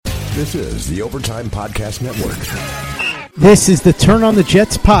This is the Overtime Podcast Network. This is the Turn on the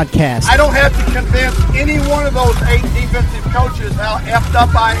Jets podcast. I don't have to convince any one of those 8 defensive coaches how effed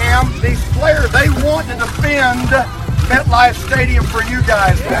up I am. These players, they want to defend MetLife Stadium for you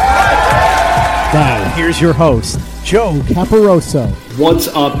guys. Now, here's your host, Joe Caporoso. What's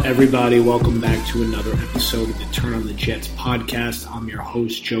up, everybody? Welcome back to another episode of the Turn on the Jets podcast. I'm your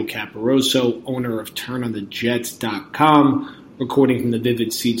host, Joe Caporoso, owner of TurnOnTheJets.com. Recording from the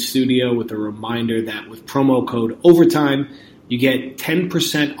Vivid Seats studio with a reminder that with promo code OVERTIME, you get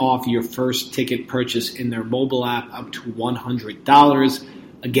 10% off your first ticket purchase in their mobile app up to $100.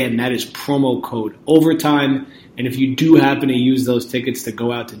 Again, that is promo code OVERTIME. And if you do happen to use those tickets to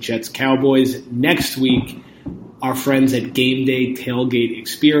go out to Jets Cowboys next week, our friends at Game Day Tailgate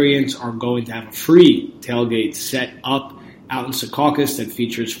Experience are going to have a free tailgate set up out in Secaucus that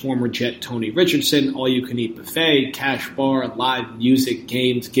features former Jet Tony Richardson, all-you-can-eat buffet, cash bar, live music,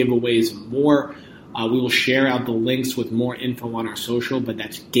 games, giveaways, and more. We will share out the links with more info on our social, but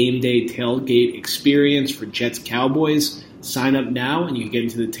that's Game Day Tailgate Experience for Jets Cowboys. Sign up now, and you can get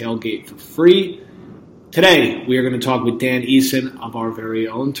into the tailgate for free. Today, we are going to talk with Dan Eason of our very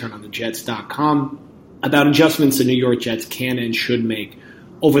own TurnOnTheJets.com about adjustments the New York Jets can and should make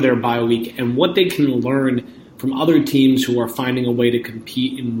over their bye week and what they can learn from other teams who are finding a way to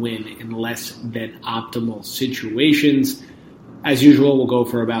compete and win in less than optimal situations. As usual, we'll go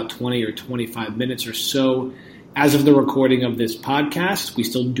for about 20 or 25 minutes or so. As of the recording of this podcast, we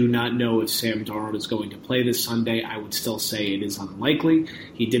still do not know if Sam Darnold is going to play this Sunday. I would still say it is unlikely.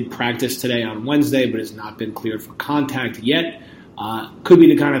 He did practice today on Wednesday, but has not been cleared for contact yet. Could be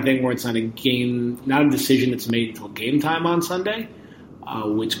the kind of thing where it's not a decision that's made until game time on Sunday.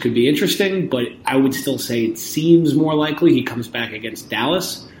 Which could be interesting, but I would still say it seems more likely he comes back against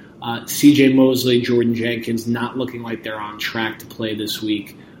Dallas. C.J. Mosley, Jordan Jenkins not looking like they're on track to play this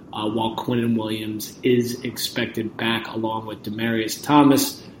week, while Quinnen Williams is expected back along with Demaryius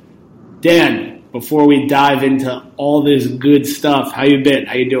Thomas. Dan, before we dive into all this good stuff, how you been?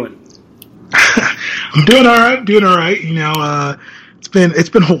 How you doing? I'm doing all right. You know, it's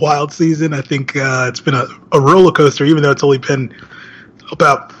been a wild season. I think it's been a roller coaster, even though it's only been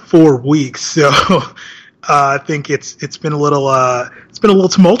about 4 weeks, so I think it's been a little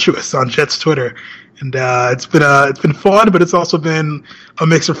tumultuous on Jets Twitter, and it's been fun, but it's also been a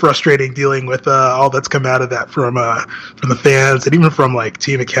mix of frustrating dealing with all that's come out of that from the fans and even from like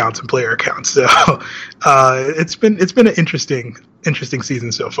team accounts and player accounts. So it's been an interesting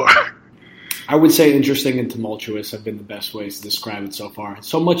season so far. I would say interesting and tumultuous have been the best ways to describe it so far.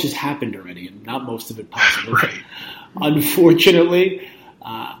 So much has happened already, and not most of it positive. Right. Unfortunately,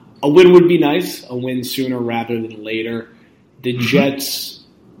 a win would be nice, a win sooner rather than later. The Jets,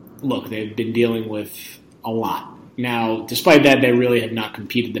 look, they've been dealing with a lot. Now, despite that, they really have not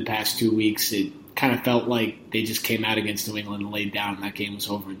competed the past 2 weeks. It kind of felt like they just came out against New England and laid down, and that game was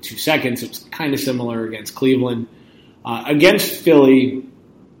over in 2 seconds. It was kind of similar against Cleveland. Against Philly,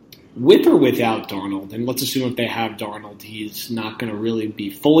 with or without Darnold, and let's assume if they have Darnold, he's not going to really be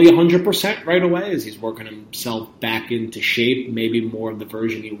fully 100% right away as he's working himself back into shape, maybe more of the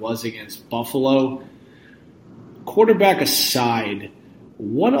version he was against Buffalo. Quarterback aside,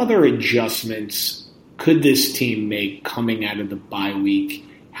 what other adjustments could this team make coming out of the bye week?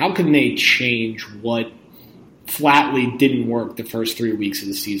 How can they change what flatly didn't work the first 3 weeks of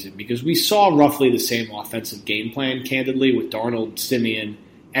the season? Because we saw roughly the same offensive game plan, candidly, with Darnold, Simeon,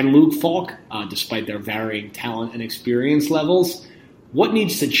 and Luke Falk, despite their varying talent and experience levels. What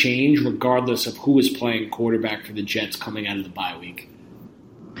needs to change regardless of who is playing quarterback for the Jets coming out of the bye week?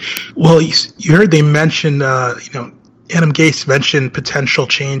 Well, you heard they mention, Adam Gase mentioned potential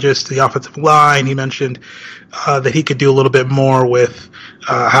changes to the offensive line. He mentioned that he could do a little bit more with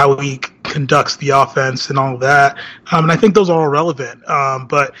how he conducts the offense and all of that. And I think those are all relevant.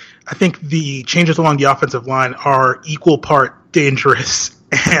 But I think the changes along the offensive line are equal part dangerous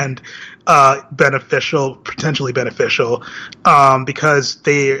and potentially beneficial, because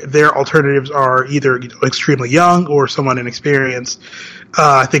their alternatives are either extremely young or somewhat inexperienced.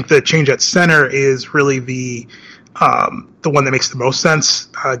 I think the change at center is really the one that makes the most sense,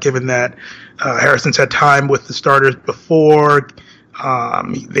 given that Harrison's had time with the starters before.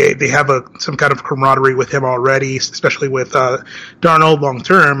 They have some kind of camaraderie with him already, especially with Darnold long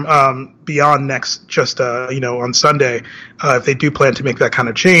term. Beyond next, on Sunday, if they do plan to make that kind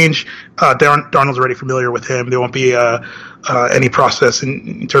of change, Darnold's already familiar with him. There won't be any process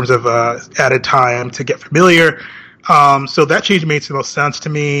in terms of added time to get familiar. So that change makes the most sense to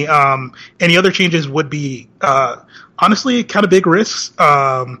me. Any other changes would be honestly kind of big risks.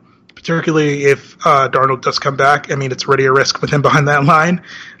 Particularly if Darnold does come back. I mean, it's already a risk with him behind that line.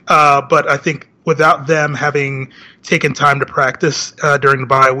 But I think without them having taken time to practice during the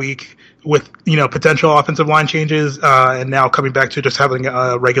bye week with, potential offensive line changes and now coming back to just having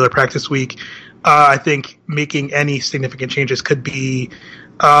a regular practice week, I think making any significant changes could be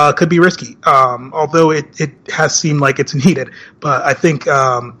risky. Although it has seemed like it's needed, but I think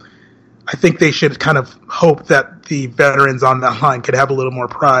they should kind of hope that the veterans on that line could have a little more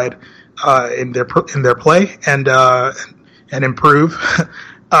pride in their play and improve.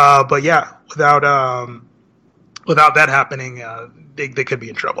 But yeah, without that happening, they could be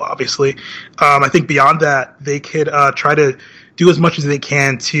in trouble. Obviously, I think beyond that, they could try to do as much as they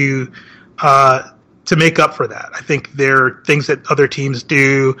can to make up for that. I think there are things that other teams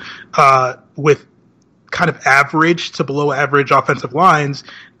do with kind of average to below average offensive lines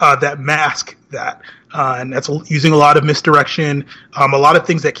that mask that. And that's using a lot of misdirection, a lot of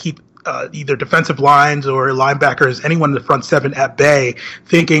things that keep either defensive lines or linebackers, anyone in the front seven at bay,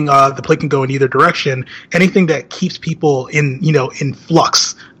 thinking the play can go in either direction. Anything that keeps people in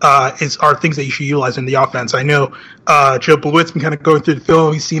flux are things that you should utilize in the offense. I know Joe Blewett's been kind of going through the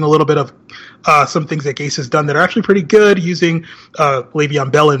film. He's seen a little bit of some things that Gase has done that are actually pretty good, using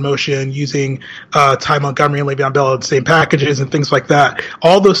Le'Veon Bell in motion, using Ty Montgomery and Le'Veon Bell in the same packages and things like that.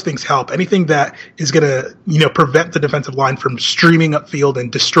 All those things help. Anything that is going to prevent the defensive line from streaming upfield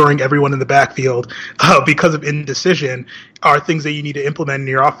and destroying everyone in the backfield because of indecision are things that you need to implement in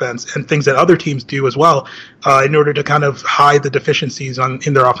your offense, and things that other teams do as well in order to kind of hide the deficiencies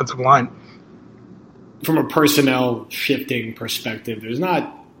in their offensive line. From a personnel shifting perspective, there's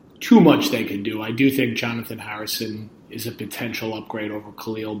not too much they can do. I do think Jonathan Harrison is a potential upgrade over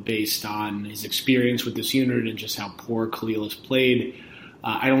Khalil based on his experience with this unit and just how poor Khalil has played.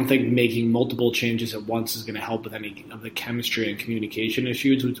 I don't think making multiple changes at once is going to help with any of the chemistry and communication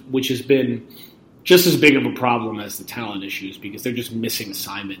issues, which has been just as big of a problem as the talent issues, because they're just missing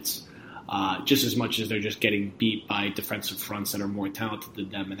assignments just as much as they're just getting beat by defensive fronts that are more talented than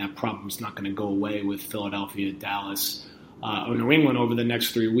them, and that problem's not going to go away with Philadelphia, Dallas, or New England over the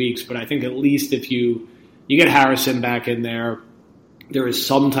next 3 weeks. But I think at least if you get Harrison back in there, there is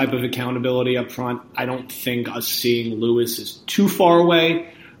some type of accountability up front. I don't think us seeing Lewis is too far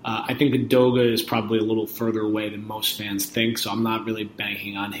away. I think Udoga is probably a little further away than most fans think, so I'm not really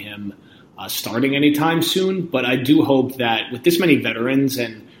banking on him starting anytime soon. But I do hope that with this many veterans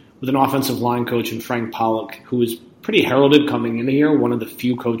and with an offensive line coach in Frank Pollock, who was pretty heralded coming in here, one of the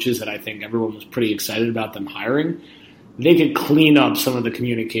few coaches that I think everyone was pretty excited about them hiring, they could clean up some of the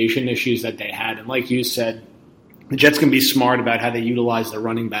communication issues that they had. And like you said, the Jets can be smart about how they utilize their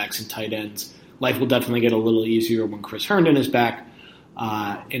running backs and tight ends. Life will definitely get a little easier when Chris Herndon is back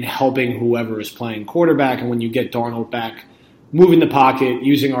in helping whoever is playing quarterback. And when you get Darnold back, moving the pocket,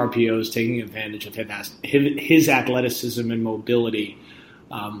 using RPOs, taking advantage of his athleticism and mobility.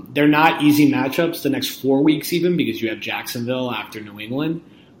 They're not easy matchups the next 4 weeks even, because you have Jacksonville after New England.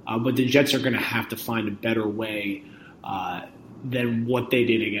 But the Jets are going to have to find a better way than what they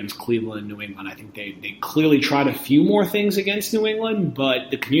did against Cleveland and New England. I think they clearly tried a few more things against New England,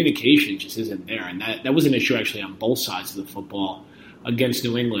 but the communication just isn't there. And that was an issue actually on both sides of the football against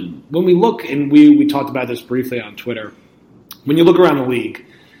New England. When we look, and we talked about this briefly on Twitter, when you look around the league,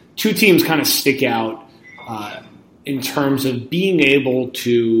 two teams kind of stick out in terms of being able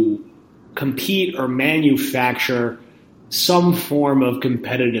to compete or manufacture some form of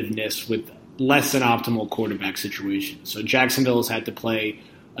competitiveness with less than optimal quarterback situations. So Jacksonville has had to play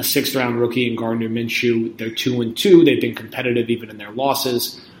a 6th-round rookie in Gardner Minshew. They're 2-2. They've been competitive even in their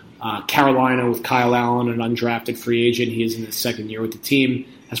losses. Carolina with Kyle Allen, an undrafted free agent. He is in his second year with the team.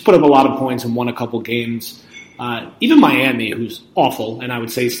 Has put up a lot of points and won a couple games. Even Miami, who's awful, and I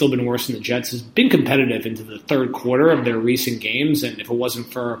would say still been worse than the Jets, has been competitive into the third quarter of their recent games. And if it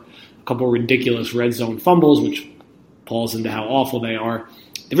wasn't for a couple of ridiculous red zone fumbles, which falls into how awful they are,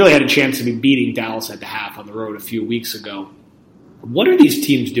 they really had a chance to be beating Dallas at the half on the road a few weeks ago. What are these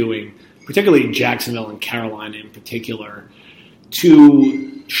teams doing, particularly Jacksonville and Carolina in particular,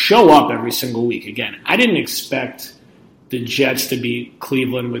 to show up every single week? Again, I didn't expect the Jets to beat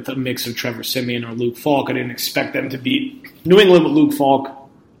Cleveland with a mix of Trevor Siemian or Luke Falk. I didn't expect them to beat New England with Luke Falk.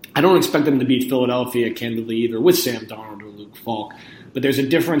 I don't expect them to beat Philadelphia, candidly, either with Sam Darnold or Luke Falk. But there's a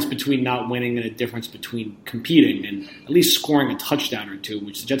difference between not winning and a difference between competing and at least scoring a touchdown or two,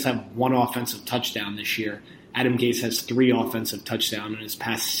 which the Jets have one offensive touchdown this year. Adam Gase has 3 offensive touchdowns in his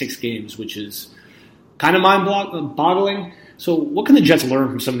past 6 games, which is kind of mind-boggling. So what can the Jets learn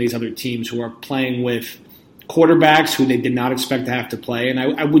from some of these other teams who are playing with quarterbacks who they did not expect to have to play? And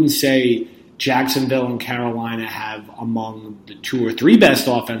I wouldn't say Jacksonville and Carolina have among the 2 or 3 best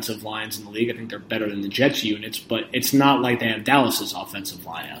offensive lines in the league. I think they're better than the Jets units, but it's not like they have Dallas's offensive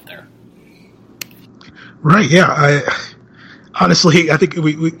line out there. Right, yeah. Honestly, I think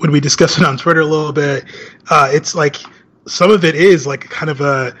when we discussed it on Twitter a little bit, it's like some of it is like kind of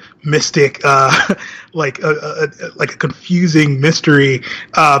a mystic, like a confusing mystery,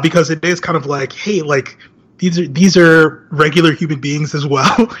 because it is kind of like, hey, like these are regular human beings as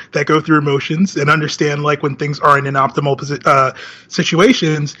well that go through emotions and understand like when things aren't in optimal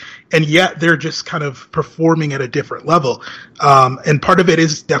situations, and yet they're just kind of performing at a different level. And part of it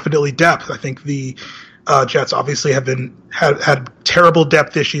is definitely depth. I think the Jets obviously have had terrible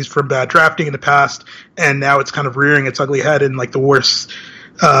depth issues from bad drafting in the past, and now it's kind of rearing its ugly head in like the worst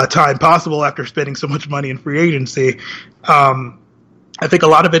time possible after spending so much money in free agency. I think a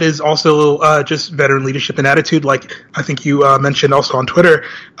lot of it is also just veteran leadership and attitude, like I think you mentioned also on Twitter.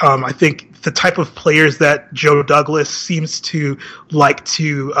 I think the type of players that Joe Douglas seems to like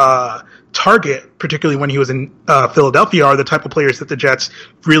to target, particularly when he was in Philadelphia, are the type of players that the Jets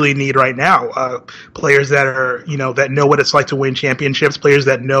really need right now. Players that are, that know what it's like to win championships, players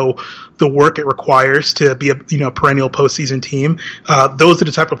that know the work it requires to be a perennial postseason team. Those are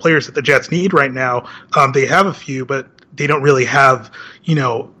the type of players that the Jets need right now. They have a few, but they don't really have,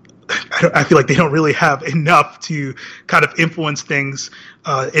 I feel like they don't really have enough to kind of influence things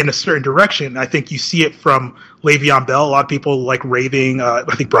in a certain direction. I think you see it from Le'Veon Bell. A lot of people like raving. I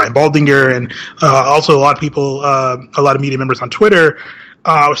think Brian Baldinger and also a lot of people, a lot of media members on Twitter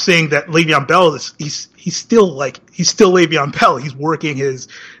are saying that Le'Veon Bell he's still Le'Veon Bell. He's working his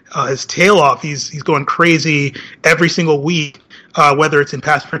tail off. He's going crazy every single week. Whether it's in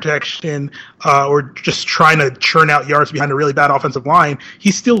pass protection or just trying to churn out yards behind a really bad offensive line,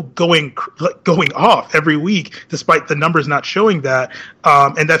 he's still going off every week, despite the numbers not showing that.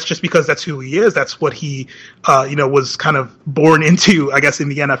 And that's just because that's who he is. That's what he, was kind of born into, I guess, in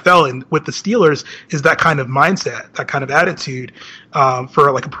the NFL and with the Steelers, is that kind of mindset, that kind of attitude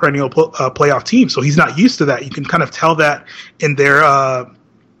for like a perennial playoff team. So he's not used to that. You can kind of tell that in their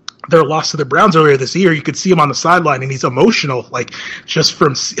loss to the Browns earlier this year. You could see him on the sideline and he's emotional, like just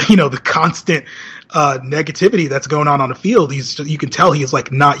from, the constant negativity that's going on the field. You can tell he's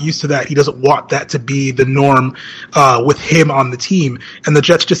like not used to that. He doesn't want that to be the norm with him on the team. And the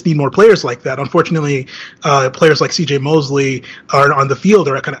Jets just need more players like that. Unfortunately, players like CJ Mosley are on the field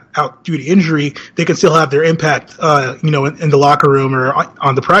or are kind of out due to injury. They can still have their impact, in the locker room or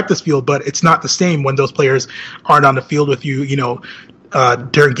on the practice field, but it's not the same when those players aren't on the field with you,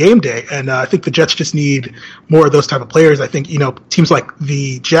 during game day. And I think the Jets just need more of those type of players. I think, teams like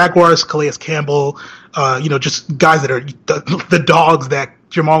the Jaguars, Calais Campbell, just guys that are the dogs that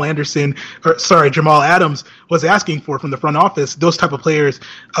Jamal Adams was asking for from the front office. Those type of players,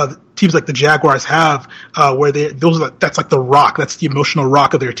 teams like the Jaguars have, where that's like the rock, that's the emotional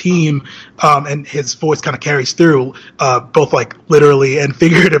rock of their team, and his voice kind of carries through, both like literally and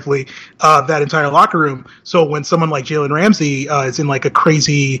figuratively, that entire locker room. So when someone like Jalen Ramsey is in like a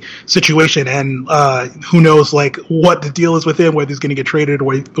crazy situation, and who knows like what the deal is with him, whether he's going to get traded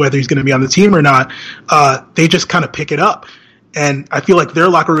or whether he's going to be on the team or not, they just kind of pick it up. And I feel like their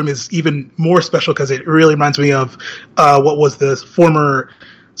locker room is even more special because it really reminds me of what was the former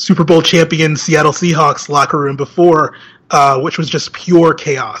Super Bowl champion Seattle Seahawks locker room before, which was just pure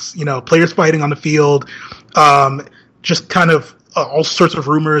chaos. Players fighting on the field, just kind of all sorts of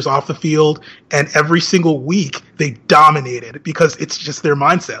rumors off the field, and every single week they dominated because it's just their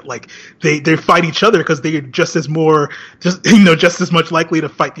mindset. Like they fight each other because they're just as much likely to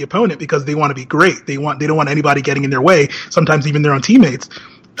fight the opponent because they want to be great. They don't want anybody getting in their way, sometimes even their own teammates.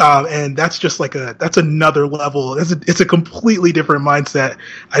 And that's just like that's another level. It's a completely different mindset,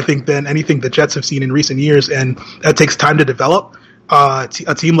 I think, than anything the Jets have seen in recent years. And that takes time to develop.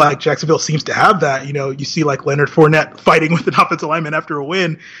 A team like Jacksonville seems to have that. You see like Leonard Fournette fighting with an offensive lineman after a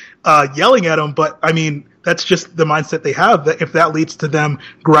win, yelling at him. But I mean, that's just the mindset they have. That if that leads to them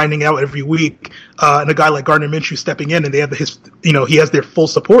grinding out every week, and a guy like Gardner Minshew stepping in, and they have he has their full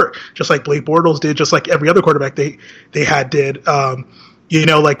support, just like Blake Bortles did, just like every other quarterback they did.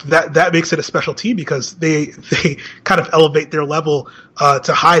 Like that makes it a special team because they kind of elevate their level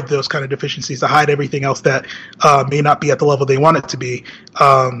to hide those kind of deficiencies, to hide everything else that may not be at the level they want it to be.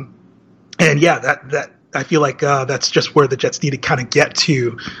 And yeah, that I feel like that's just where the Jets need to kind of get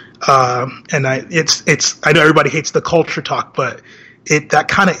to. And I know everybody hates the culture talk, but that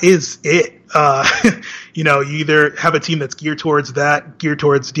kind of is it. You either have a team that's geared towards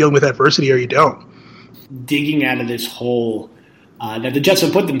dealing with adversity, or you don't. Digging out of this hole that the Jets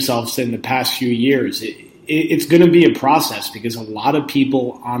have put themselves in the past few years, it's going to be a process because a lot of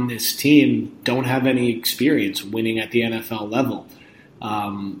people on this team don't have any experience winning at the NFL level.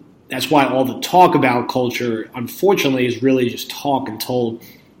 That's why all the talk about culture, unfortunately, is really just talk until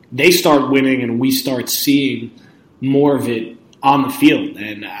they start winning and we start seeing more of it on the field.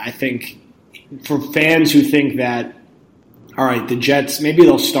 And I think for fans who think that, all right, the Jets, maybe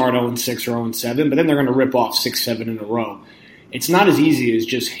they'll start 0-6 or 0-7, but then they're going to rip off 6-7 in a row. It's not as easy as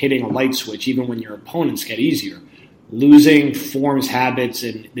just hitting a light switch, even when your opponents get easier. Losing forms habits,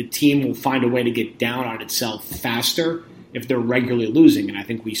 and the team will find a way to get down on itself faster if they're regularly losing. And I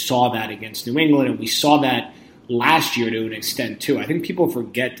think we saw that against New England, and we saw that last year to an extent too. I think people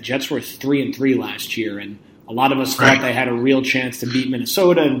forget the Jets were 3-3 last year, and a lot of us thought they had a real chance to beat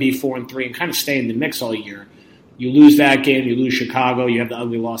Minnesota and be 4-3 and kind of stay in the mix all year. You lose that game, you lose Chicago, you have the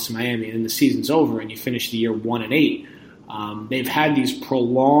ugly loss to Miami, and then the season's over, and you finish the year 1-8. They've had these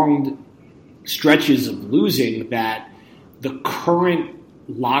prolonged stretches of losing that the current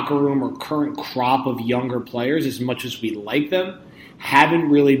locker room or current crop of younger players, as much as we like them, haven't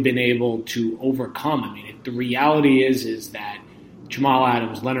really been able to overcome. I mean, the reality is that Jamal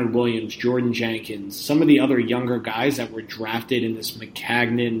Adams, Leonard Williams, Jordan Jenkins, some of the other younger guys that were drafted in this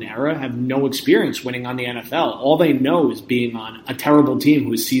McCagnon era have no experience winning on the NFL. All they know is being on a terrible team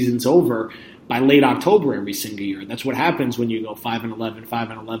whose season's over by late October every single year. That's what happens when you go 5-11,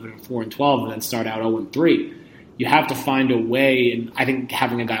 5-11, and 4-12, and then start out 0-3. You have to find a way, and I think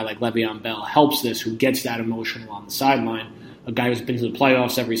having a guy like Le'Veon Bell helps this, who gets that emotional on the sideline, a guy who's been to the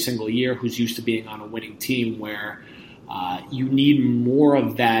playoffs every single year, who's used to being on a winning team where you need more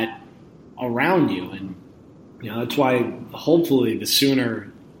of that around you. And that's why hopefully the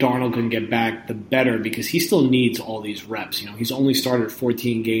sooner Darnold can get back, the better, because he still needs all these reps. He's only started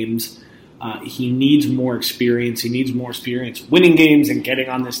 14 games. He needs more experience. He needs more experience winning games and getting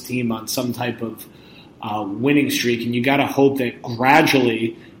on this team on some type of winning streak. And you got to hope that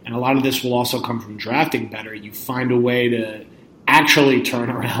gradually, and a lot of this will also come from drafting better, you find a way to actually turn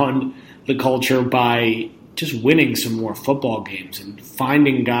around the culture by just winning some more football games and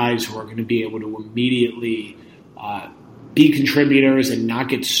finding guys who are going to be able to immediately be contributors and not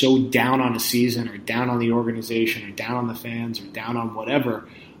get so down on a season or down on the organization or down on the fans or down on whatever,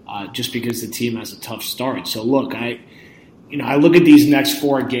 just because the team has a tough start. So look, I look at these next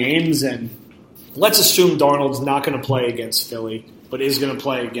 4 games, and let's assume Darnold's not going to play against Philly, but is going to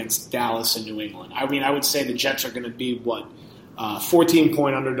play against Dallas and New England. I mean, I would say the Jets are going to be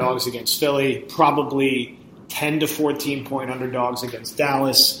 14-point underdogs against Philly, probably 10 to 14-point underdogs against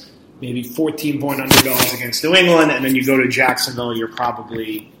Dallas, maybe 14-point underdogs against New England, and then you go to Jacksonville, you're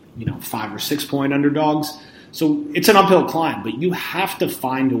probably 5 or 6-point underdogs. So it's an uphill climb, but you have to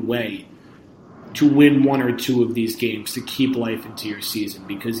find a way to win 1 or 2 of these games to keep life into your season.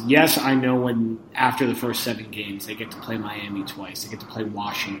 Because yes, I know when after the first 7 games, they get to play Miami twice, they get to play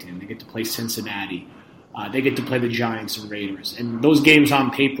Washington, they get to play Cincinnati, they get to play the Giants and Raiders. And those games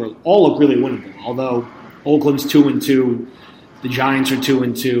on paper all look really winnable, although Oakland's 2-2, the Giants are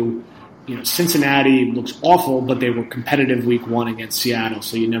 2-2. Cincinnati looks awful, but they were competitive week 1 against Seattle,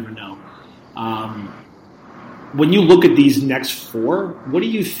 so you never know. When you look at these next 4, what do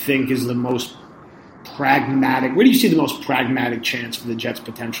you think is the most pragmatic? Where do you see the most pragmatic chance for the Jets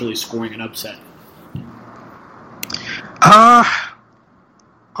potentially scoring an upset?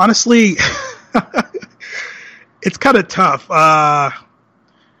 Honestly, it's kind of tough. I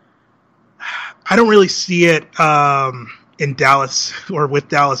don't really see it in Dallas or with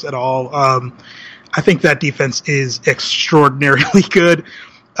Dallas at all. I think that defense is extraordinarily good,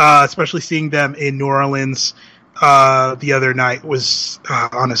 especially seeing them in New Orleans the other night was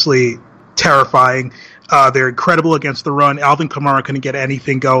honestly terrifying. They're incredible against the run. Alvin Kamara couldn't get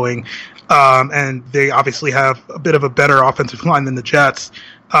anything going. And they obviously have a bit of a better offensive line than the Jets.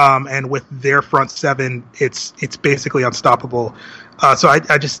 And with their front 7, it's basically unstoppable. So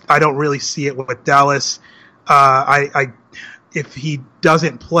I don't really see it with Dallas. If he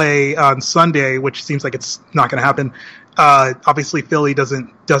doesn't play on Sunday, which seems like it's not going to happen, obviously Philly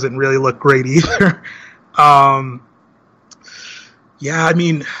doesn't really look great either. Yeah, I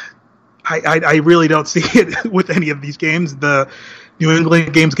mean, I really don't see it with any of these games. The New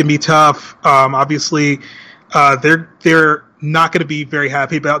England games can be tough. Obviously, they're not going to be very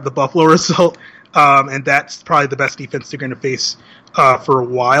happy about the Buffalo result, and that's probably the best defense they're going to face for a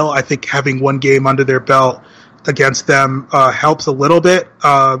while. I think having 1 game under their belt against them helps a little bit,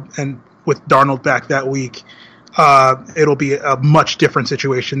 and with Darnold back that week, it'll be a much different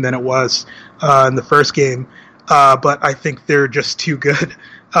situation than it was in the first game. But I think they're just too good,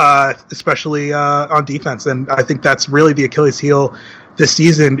 especially on defense. And I think that's really the Achilles heel this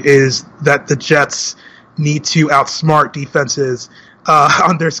season, is that the Jets need to outsmart defenses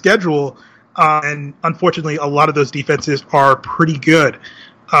on their schedule. And unfortunately, a lot of those defenses are pretty good.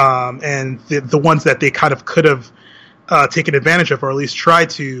 And the ones that they kind of could have taken advantage of, or at least tried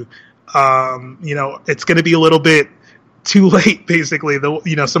to, it's going to be a little bit too late, basically.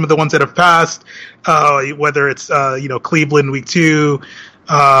 Some of the ones that have passed, whether it's Cleveland week 2,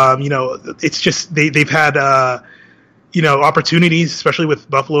 it's just they've had opportunities, especially with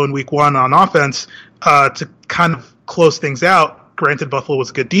Buffalo in week 1 on offense, to kind of close things out. Granted, Buffalo was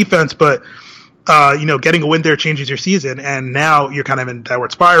a good defense, but getting a win there changes your season, and now you're kind of in a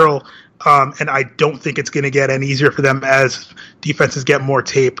downward spiral. And I don't think it's going to get any easier for them as defenses get more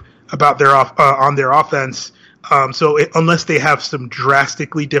tape about on their offense. Unless they have some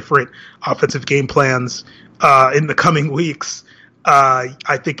drastically different offensive game plans in the coming weeks,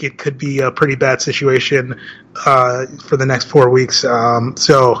 I think it could be a pretty bad situation for the next 4 weeks. I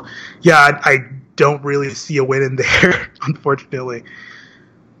don't really see a win in there, unfortunately.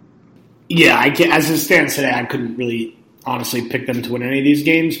 Yeah, as it stands today, I couldn't really honestly pick them to win any of these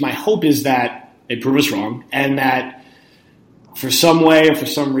games. My hope is that they prove us wrong, and that for some way or for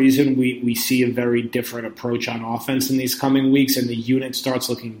some reason we see a very different approach on offense in these coming weeks, and the unit starts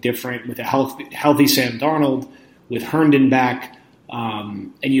looking different with a healthy Sam Darnold, with Herndon back,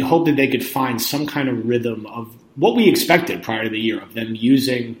 and you hope that they could find some kind of rhythm of what we expected prior to the year, of them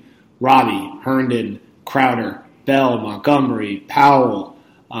using Robbie, Herndon, Crowder, Bell, Montgomery, Powell,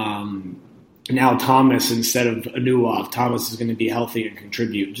 now Thomas instead of Anuov. Thomas is going to be healthy and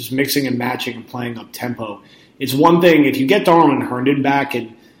contribute. Just mixing and matching and playing up tempo. It's one thing if you get Darnold and Herndon back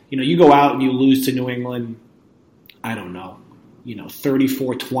and you go out and you lose to New England, I don't know,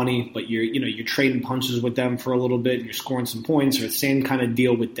 34-20, but you're trading punches with them for a little bit and you're scoring some points, or the same kind of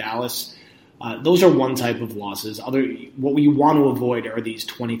deal with Dallas. Those are one type of losses. What we want to avoid are these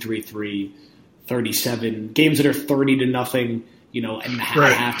 23-3, 37 games that are 30-0. And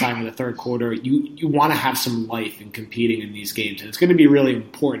right. At halftime in the third quarter, you want to have some life in competing in these games. And it's going to be really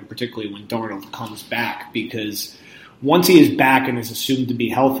important, particularly when Darnold comes back, because once he is back and is assumed to be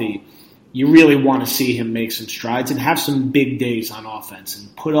healthy, you really want to see him make some strides and have some big days on offense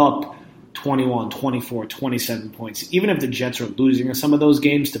and put up 21, 24, 27 points. Even if the Jets are losing in some of those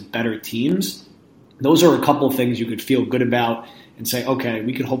games to better teams, those are a couple of things you could feel good about and say, okay,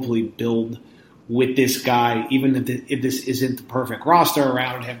 we could hopefully build with this guy, even if this isn't the perfect roster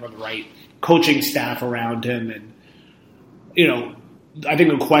around him or the right coaching staff around him. And, I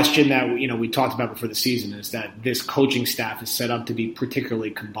think a question that, we talked about before the season is that this coaching staff is set up to be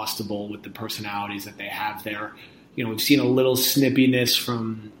particularly combustible with the personalities that they have there. We've seen a little snippiness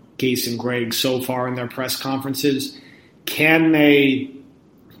from Gase and Greg so far in their press conferences. Can they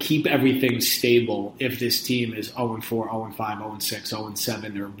keep everything stable if this team is 0-4, 0-5, 0-6,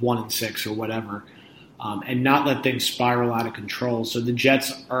 0-7, or 1-6 or whatever, and not let things spiral out of control? So the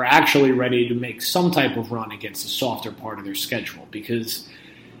Jets are actually ready to make some type of run against the softer part of their schedule, because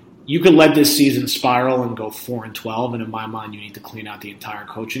you could let this season spiral and go 4-12, and in my mind, you need to clean out the entire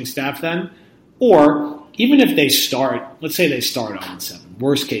coaching staff then. Or even if they start, let's say they start 0-7,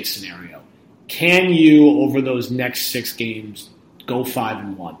 worst case scenario, can you, over those next 6 games, go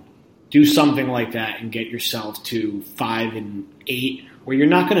 5-1, do something like that, and get yourself to 5-8, where you're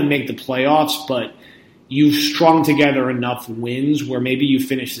not going to make the playoffs, but you've strung together enough wins where maybe you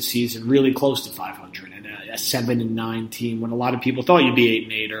finish the season really close to 500 and a 7-9 team, when a lot of people thought you'd be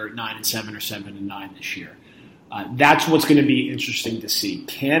 8-8 or 9-7 or 7-9 this year. That's what's going to be interesting to see.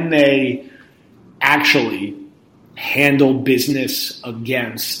 Can they actually handle business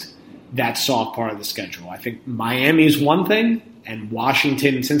against that soft part of the schedule? I think Miami is one thing, and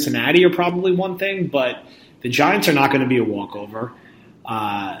Washington and Cincinnati are probably one thing, but the Giants are not going to be a walkover.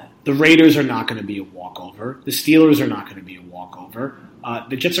 The Raiders are not going to be a walkover. The Steelers are not going to be a walkover.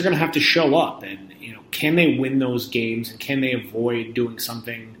 The Jets are going to have to show up, and can they win those games, and can they avoid doing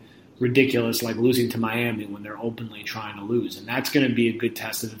something ridiculous like losing to Miami when they're openly trying to lose? And that's going to be a good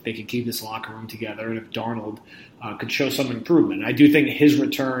test of if they can keep this locker room together, and if Darnold could show some improvement. I do think his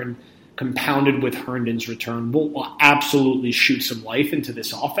return, compounded with Herndon's return, will absolutely shoot some life into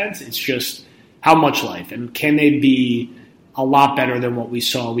this offense. It's just how much life, and can they be a lot better than what we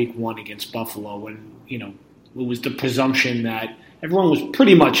saw week 1 against Buffalo, when it was the presumption that everyone was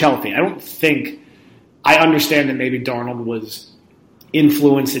pretty much healthy. I understand that maybe Darnold was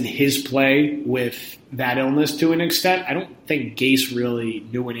influenced in his play with that illness to an extent. I don't think Gase really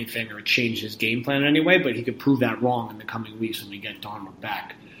knew anything or changed his game plan in any way, but he could prove that wrong in the coming weeks when we get Darnold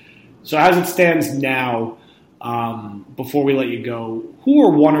back. So as it stands now, before we let you go, who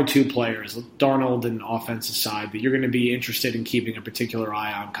are 1 or 2 players, Darnold and offense aside, that you're going to be interested in keeping a particular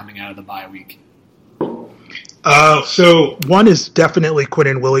eye on coming out of the bye week? So one is definitely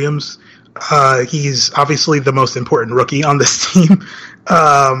Quinnen Williams. He's obviously the most important rookie on this team,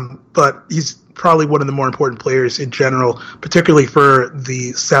 but he's probably one of the more important players in general, particularly for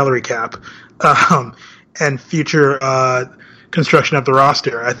the salary cap and future construction of the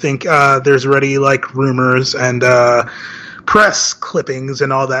roster. I think there's already rumors and press clippings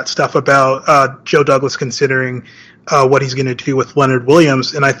and all that stuff about Joe Douglas considering what he's going to do with Leonard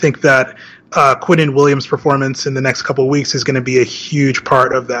Williams, and I think that Quinnen Williams' performance in the next couple of weeks is going to be a huge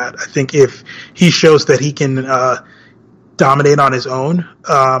part of that. I think if he shows that he can dominate on his own,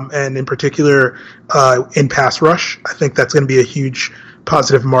 and in particular in pass rush, I think that's going to be a huge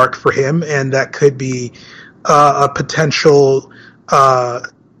positive mark for him, and that could be a potential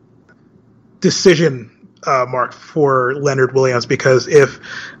decision mark for Leonard Williams, because if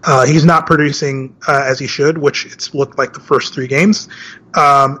he's not producing as he should, which it's looked like the first 3 games,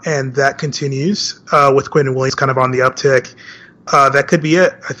 and that continues with Quinnen Williams kind of on the uptick, that could be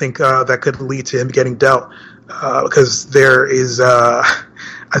it. I think that could lead to him getting dealt, because there is,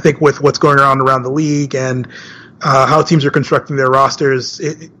 I think with what's going on around the league and how teams are constructing their rosters,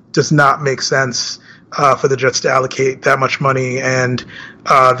 it does not make sense for the Jets to allocate that much money and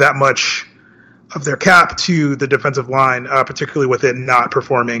that much of their cap to the defensive line, particularly with it not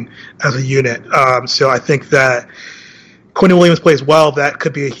performing as a unit. So I think that Quinnen Williams plays well. That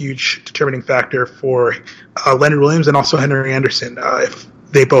could be a huge determining factor for Leonard Williams and also Henry Anderson if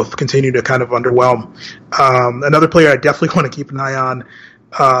they both continue to kind of underwhelm. Another player I definitely want to keep an eye on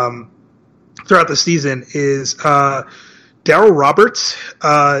throughout the season is Darryl Roberts.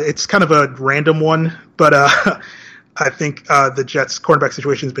 It's kind of a random one, but I think the Jets' cornerback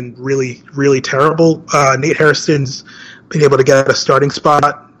situation has been really, really terrible. Nate Hairston's been able to get a starting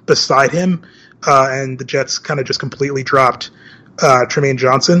spot beside him, and the Jets kind of just completely dropped Tremaine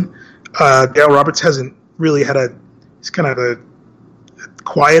Johnson. Darryl Roberts hasn't really had he's kind of a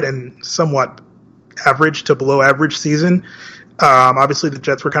quiet and somewhat average to below average season. Obviously, the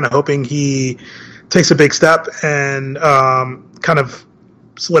Jets were kind of hoping he takes a big step and kind of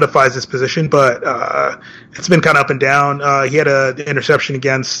solidifies his position, but it's been kind of up and down. He had an interception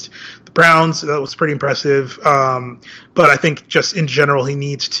against the Browns. That was pretty impressive. But I think just in general, he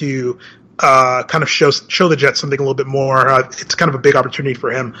needs to kind of show the Jets something a little bit more. It's kind of a big opportunity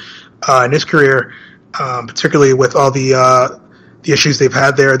for him in his career, particularly with all the issues they've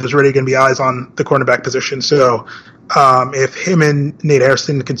had there. There's already going to be eyes on the cornerback position. So if him and Nate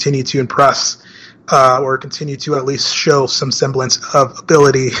Hairston continue to impress, or continue to at least show some semblance of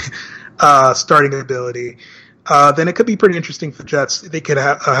ability, starting ability, then it could be pretty interesting for the Jets. They could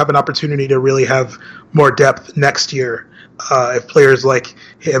have an opportunity to really have more depth next year if players like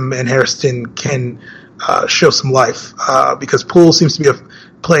him and Hairston can show some life, because Poole seems to be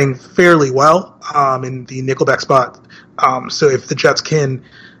playing fairly well in the nickelback spot. So if the Jets can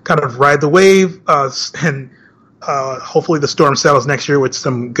kind of ride the wave and hopefully the storm settles next year with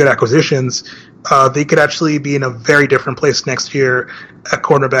some good acquisitions, they could actually be in a very different place next year at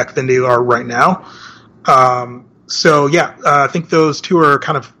cornerback than they are right now. I think those two are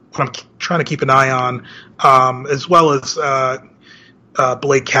kind of what I'm trying to keep an eye on, as well as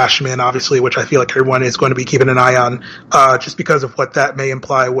Blake Cashman, obviously, which I feel like everyone is going to be keeping an eye on, just because of what that may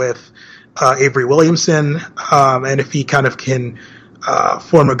imply with Avery Williamson, and if he kind of can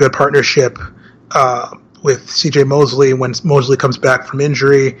form a good partnership with C.J. Mosley when Mosley comes back from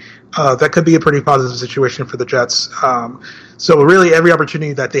injury. That could be a pretty positive situation for the Jets. So really every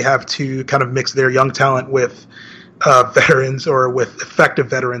opportunity that they have to kind of mix their young talent with veterans, or with effective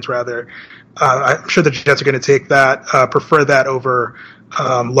veterans rather, I'm sure the Jets are going to take that, prefer that over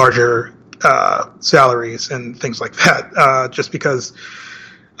larger salaries and things like that, just because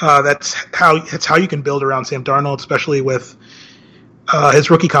that's how you can build around Sam Darnold, especially with his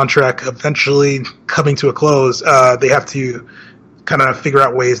rookie contract eventually coming to a close. They have to kind of figure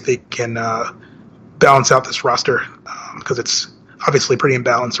out ways they can balance out this roster, because it's obviously pretty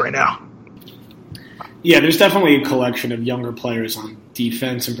imbalanced right now. Yeah, there's definitely a collection of younger players on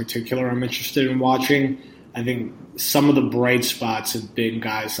defense in particular I'm interested in watching. I think some of the bright spots have been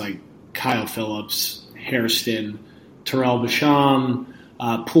guys like Kyle Phillips, Hairston, Terrell Basham.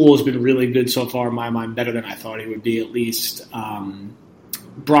 Poole has been really good so far in my mind, better than I thought he would be at least.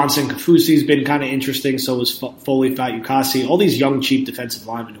 Bronson Kafusi has been kind of interesting, so was Foley Fatukasi. All these young, cheap defensive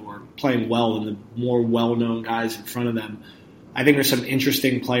linemen who are playing well, and the more well-known guys in front of them. I think there's some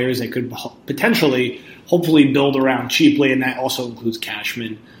interesting players that could potentially, hopefully, build around cheaply, and that also includes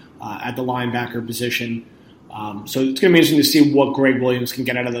Cashman at the linebacker position. So it's going to be interesting to see what Greg Williams can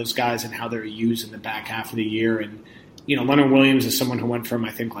get out of those guys and how they're used in the back half of the year. And Leonard Williams is someone who went from,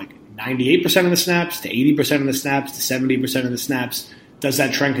 I think, like 98% of the snaps to 80% of the snaps to 70% of the snaps. Does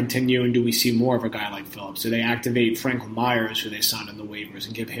that trend continue, and do we see more of a guy like Phillips? Do they activate Franklin Myers, who they signed on the waivers,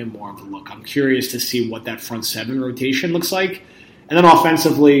 and give him more of a look? I'm curious to see what that front seven rotation looks like. And then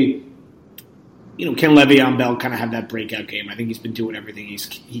offensively, can Le'Veon Bell kind of have that breakout game? I think he's been doing everything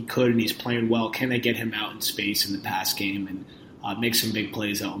he could, and he's playing well. Can they get him out in space in the pass game and make some big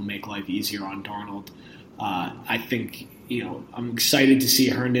plays that will make life easier on Darnold? I think, I'm excited to see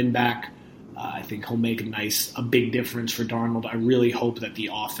Herndon back. I think he'll make a big difference for Darnold. I really hope that the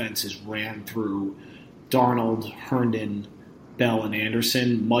offense is ran through Darnold, Herndon, Bell, and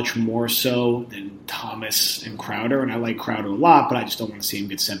Anderson, much more so than Thomas and Crowder. And I like Crowder a lot, but I just don't want to see him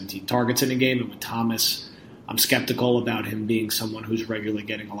get 17 targets in a game. And with Thomas, I'm skeptical about him being someone who's regularly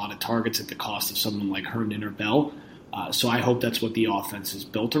getting a lot of targets at the cost of someone like Herndon or Bell. So I hope that's what the offense is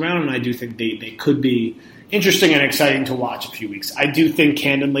built around, and I do think they could be interesting and exciting to watch a few weeks. I do think,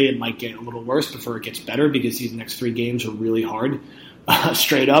 candidly, it might get a little worse before it gets better because these next 3 games are really hard.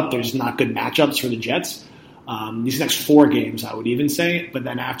 Straight up, there's not good matchups for the Jets. These next 4 games, I would even say, but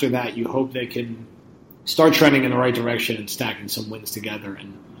then after that, you hope they can start trending in the right direction and stacking some wins together,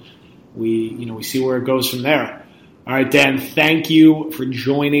 and we see where it goes from there. All right, Dan, thank you for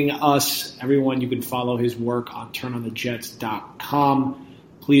joining us. Everyone, you can follow his work on turnonthejets.com.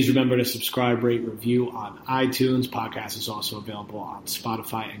 Please remember to subscribe, rate, review on iTunes. Podcast is also available on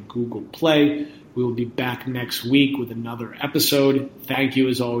Spotify and Google Play. We will be back next week with another episode. Thank you,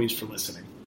 as always, for listening.